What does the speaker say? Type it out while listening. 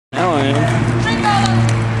man.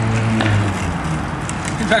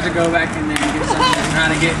 He's about to go back in there and get something.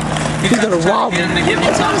 Trying to get. He's gonna rob him.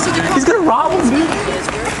 He's gonna rob him, dude.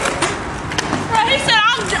 Bro, he said,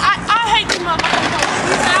 I hate you, motherfucker.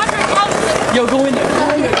 He said, I drink all of it. Yo, go in there. Go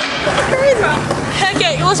in there.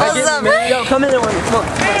 Okay, what's up, man? Yo, come in there with me. Come on.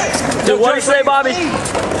 Dude, what do you say, Bobby?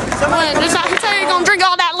 Man, this I can tell you gonna drink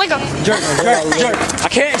all that liquor. Jerk. I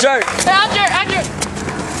can't jerk. Yeah, I jerk.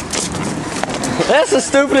 That's the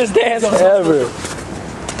stupidest dance ever.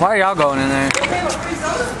 Why are y'all going in there?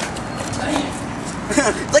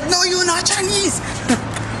 Like, no, you're not Chinese.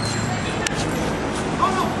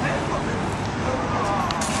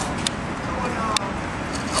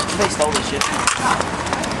 They stole this shit.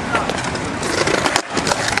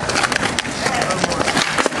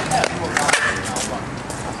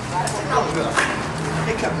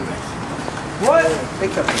 What?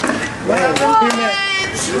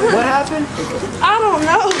 What happened? I don't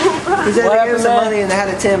know. He said they gave us some money and they had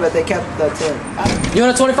a 10, but they kept the 10. You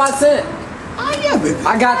want a 25 cent? Oh, yeah, baby.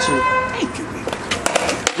 I got you. Thank you, baby.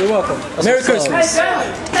 You're welcome. Merry Christmas.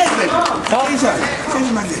 Hey, baby. He's right.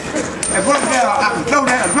 Here's my nigga. If one day I can throw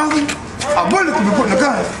that brother, a bullet could be put in the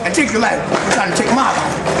gun and take your life. I'm trying to take my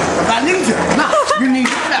life. If I need you, now, you need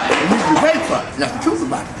to stop. You need to be ready for it. That's the truth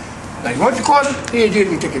about it. Like, once you call it, he ain't going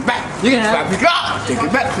to take it back. You can have it. Take it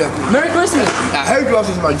back. Merry Christmas. I heard you also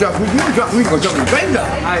my jump. You jump, we gonna jump in the grave.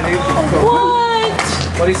 What?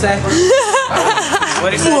 What'd he say?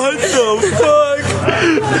 What the fuck?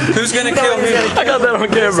 Who's gonna kill him? I got that on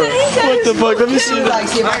camera. What the fuck? Let me see.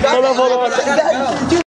 Hold on.